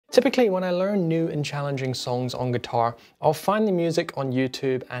Typically, when I learn new and challenging songs on guitar, I'll find the music on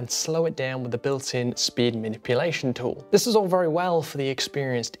YouTube and slow it down with the built-in speed manipulation tool. This is all very well for the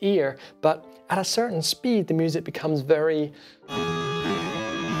experienced ear, but at a certain speed, the music becomes very...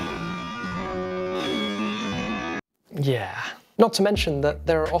 yeah. Not to mention that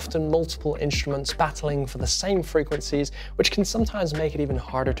there are often multiple instruments battling for the same frequencies, which can sometimes make it even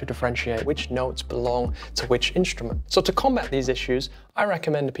harder to differentiate which notes belong to which instrument. So to combat these issues, I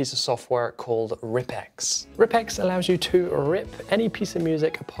recommend a piece of software called RipX. RipX allows you to rip any piece of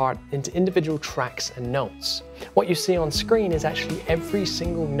music apart into individual tracks and notes. What you see on screen is actually every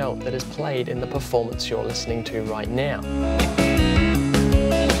single note that is played in the performance you're listening to right now.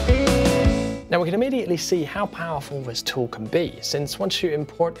 Now we can immediately see how powerful this tool can be, since once you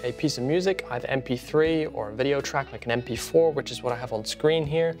import a piece of music, either MP3 or a video track like an MP4, which is what I have on screen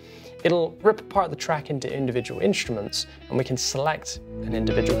here, it'll rip apart the track into individual instruments, and we can select an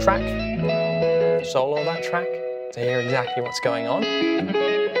individual track, solo that track to hear exactly what's going on.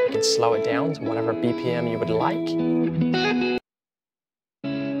 You can slow it down to whatever BPM you would like.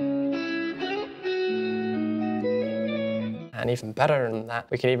 And even better than that,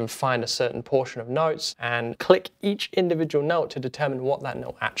 we can even find a certain portion of notes and click each individual note to determine what that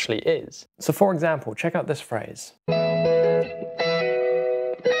note actually is. So for example, check out this phrase.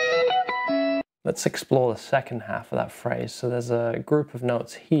 Let's explore the second half of that phrase. So there's a group of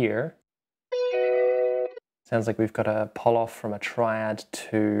notes here. Sounds like we've got a pull off from a triad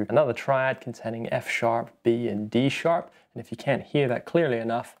to another triad containing F sharp, B, and D sharp. And if you can't hear that clearly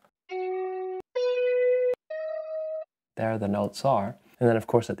enough, there the notes are. And then of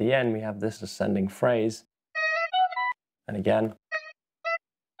course at the end we have this ascending phrase. And again,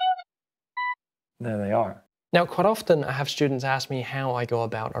 there they are. Now quite often I have students ask me how I go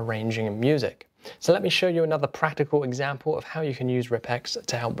about arranging music. So let me show you another practical example of how you can use RipX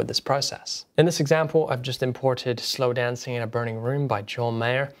to help with this process. In this example, I've just imported Slow Dancing in a Burning Room by John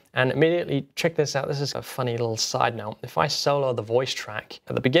Mayer, and immediately check this out. This is a funny little side note. If I solo the voice track,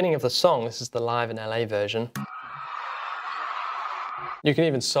 at the beginning of the song, this is the live in LA version, you can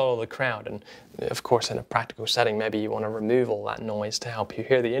even solo the crowd, and of course in a practical setting maybe you want to remove all that noise to help you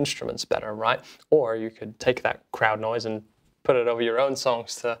hear the instruments better, right? Or you could take that crowd noise and put it over your own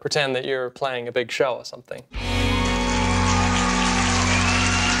songs to pretend that you're playing a big show or something.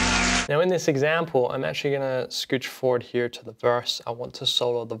 Now in this example, I'm actually going to scooch forward here to the verse. I want to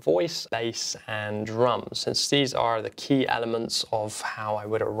solo the voice, bass, and drums, since these are the key elements of how I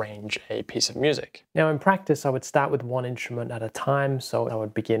would arrange a piece of music. Now in practice, I would start with one instrument at a time, so I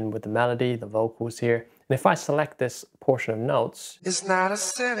would begin with the melody, the vocals here. And if I select this portion of notes, it's not a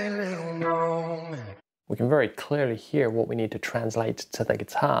silly little moment, we can very clearly hear what we need to translate to the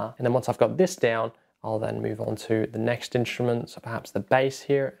guitar. And then once I've got this down, I'll then move on to the next instrument, so perhaps the bass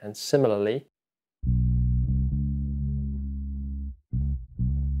here, and similarly.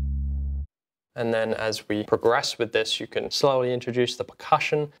 And then as we progress with this, you can slowly introduce the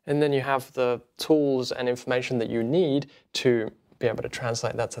percussion, and then you have the tools and information that you need to be able to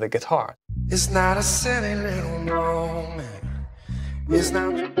translate that to the guitar. It's not a silly little moment. It's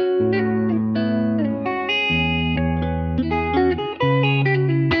not...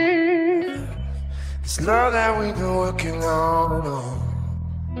 It's love that we've been working on.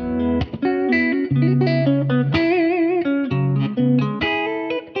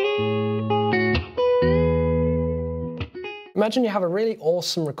 Imagine you have a really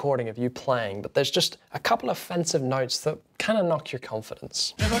awesome recording of you playing, but there's just a couple of offensive notes that kind of knock your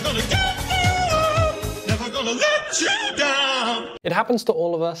confidence. Never gonna give you, never gonna let you down. It happens to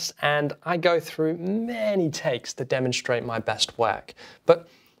all of us, and I go through many takes to demonstrate my best work. But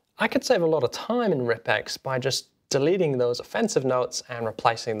I could save a lot of time in RipX by just deleting those offensive notes and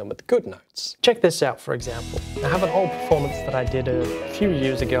replacing them with good notes. Check this out, for example. I have an old performance that I did a few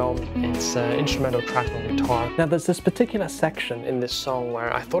years ago. It's an instrumental track on guitar. Now there's this particular section in this song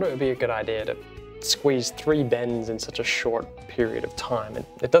where I thought it would be a good idea to squeeze 3 bends in such a short period of time.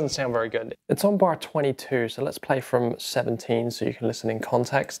 It doesn't sound very good. It's on bar 22, so let's play from 17 so you can listen in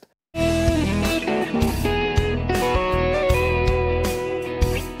context.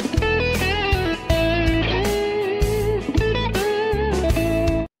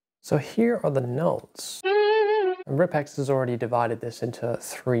 So here are the notes. And RipX has already divided this into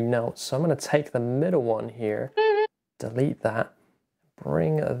 3 notes. So I'm going to take the middle one here, delete that,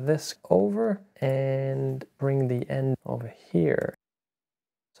 bring this over, and bring the end over here.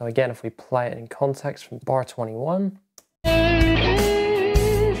 So again, if we play it in context from bar 21,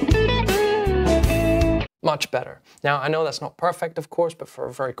 Much better. Now, I know that's not perfect, of course, but for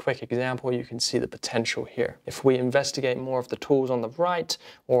a very quick example, you can see the potential here. If we investigate more of the tools on the right,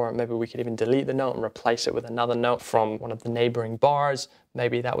 or maybe we could even delete the note and replace it with another note from one of the neighboring bars,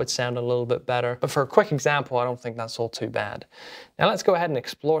 maybe that would sound a little bit better. But for a quick example, I don't think that's all too bad. Now let's go ahead and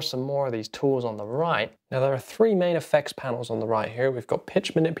explore some more of these tools on the right. Now there are three main effects panels on the right here. We've got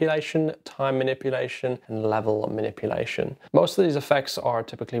pitch manipulation, time manipulation, and level manipulation. Most of these effects are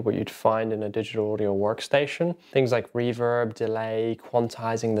typically what you'd find in a digital audio workstation. Things like reverb, delay,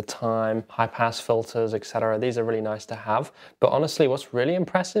 quantizing the time, high pass filters, etc. These are really nice to have. But honestly, what's really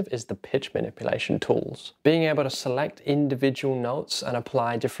impressive is the pitch manipulation tools. Being able to select individual notes and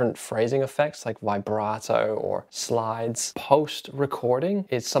apply different phrasing effects like vibrato or slides post-recording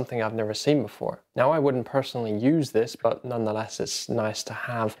is something I've never seen before. Now, I wouldn't personally use this, but nonetheless, it's nice to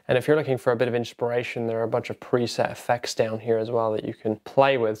have. And if you're looking for a bit of inspiration, there are a bunch of preset effects down here as well that you can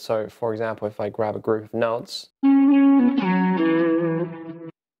play with. So, for example, if I grab a group of notes, and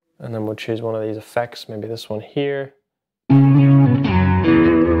then we'll choose one of these effects, maybe this one here.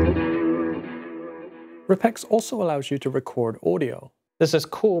 RipX also allows you to record audio. This is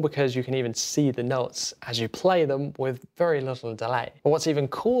cool because you can even see the notes as you play them with very little delay. But what's even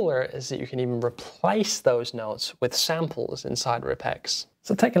cooler is that you can even replace those notes with samples inside RipX.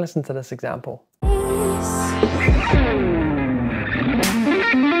 So take a listen to this example.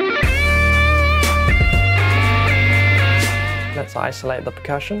 Let's isolate the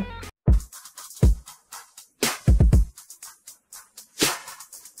percussion.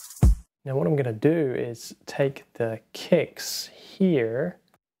 Now what I'm going to do is take the kicks here,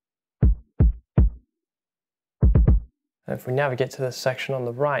 and if we navigate to this section on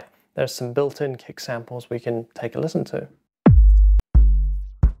the right, there's some built-in kick samples we can take a listen to.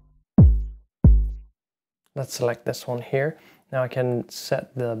 Let's select this one here. Now I can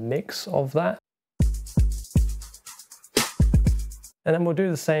set the mix of that. And then we'll do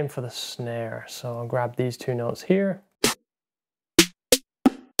the same for the snare. So I'll grab these two notes here.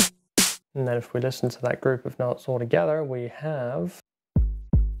 And then if we listen to that group of notes all together, we have...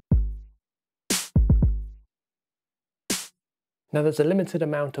 Now there's a limited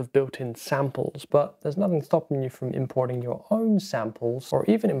amount of built-in samples, but there's nothing stopping you from importing your own samples or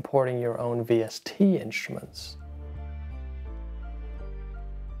even importing your own VST instruments.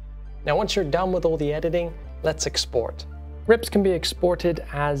 Now once you're done with all the editing, let's export. Rips can be exported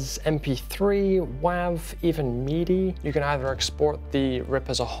as MP3, WAV, even MIDI. You can either export the rip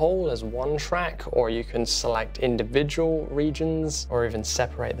as a whole as one track, or you can select individual regions, or even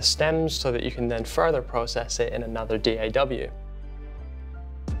separate the stems so that you can then further process it in another DAW.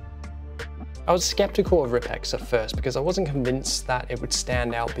 I was skeptical of RipX at first because I wasn't convinced that it would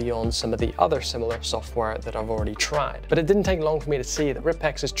stand out beyond some of the other similar software that I've already tried. But it didn't take long for me to see that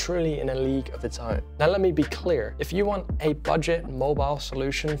RipX is truly in a league of its own. Now let me be clear, if you want a budget mobile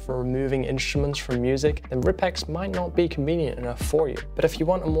solution for removing instruments from music, then RipX might not be convenient enough for you. But if you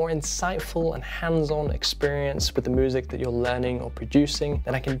want a more insightful and hands-on experience with the music that you're learning or producing,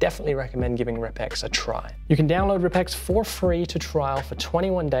 then I can definitely recommend giving RipX a try. You can download RipX for free to trial for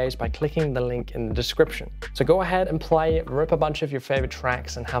 21 days by clicking the link in the description. So go ahead and play, rip a bunch of your favorite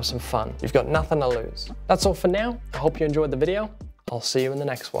tracks and have some fun. You've got nothing to lose. That's all for now. I hope you enjoyed the video. I'll see you in the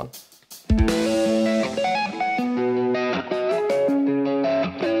next one.